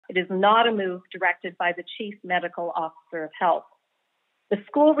It is not a move directed by the Chief Medical Officer of Health. The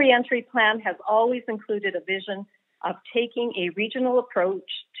school reentry plan has always included a vision of taking a regional approach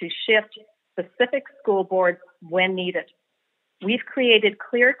to shift specific school boards when needed. We've created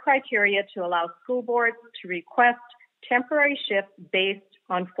clear criteria to allow school boards to request temporary shifts based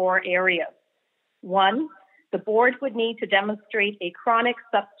on 4 areas. 1, the board would need to demonstrate a chronic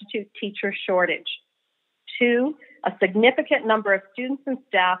substitute teacher shortage. 2, a significant number of students and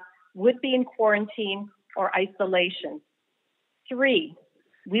staff would be in quarantine or isolation. 3,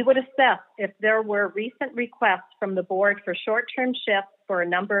 we would assess if there were recent requests from the board for short-term shifts for a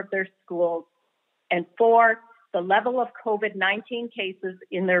number of their schools. And 4, the level of COVID-19 cases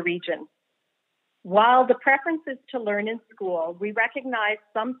in their region. While the preference is to learn in school, we recognize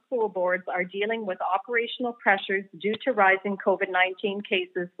some school boards are dealing with operational pressures due to rising COVID-19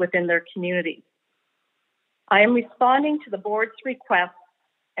 cases within their communities. I am responding to the board's requests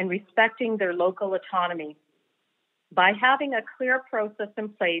and respecting their local autonomy. By having a clear process in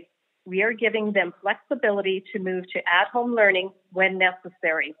place, we are giving them flexibility to move to at-home learning when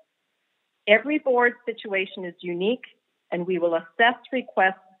necessary. Every board situation is unique, and we will assess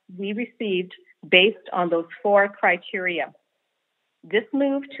requests we received based on those 4 criteria. This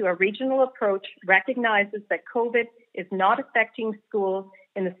move to a regional approach recognizes that COVID is not affecting schools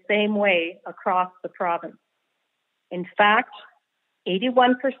in the same way across the province. In fact,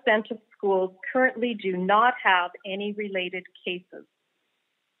 81% of schools currently do not have any related cases.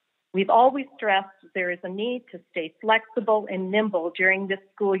 We've always stressed there is a need to stay flexible and nimble during this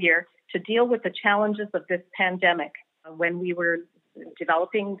school year to deal with the challenges of this pandemic. When we were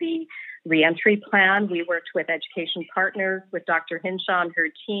developing the reentry plan, we worked with education partners, with Dr. Hinshaw and her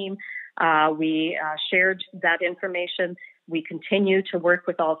team. We shared that information. We continue to work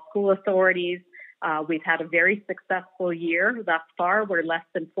with all school authorities. We've had a very successful year thus far. We're less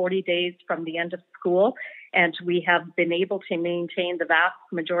than 40 days from the end of school, and we have been able to maintain the vast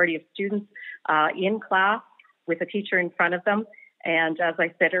majority of students in class with a teacher in front of them. And as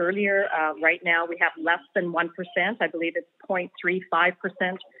I said earlier, right now we have less than 1%. I believe it's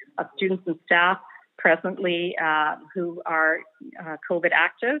 0.35% of students and staff presently who are COVID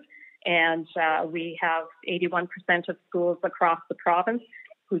active. And we have 81% of schools across the province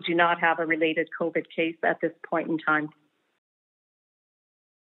who do not have a related COVID case at this point in time.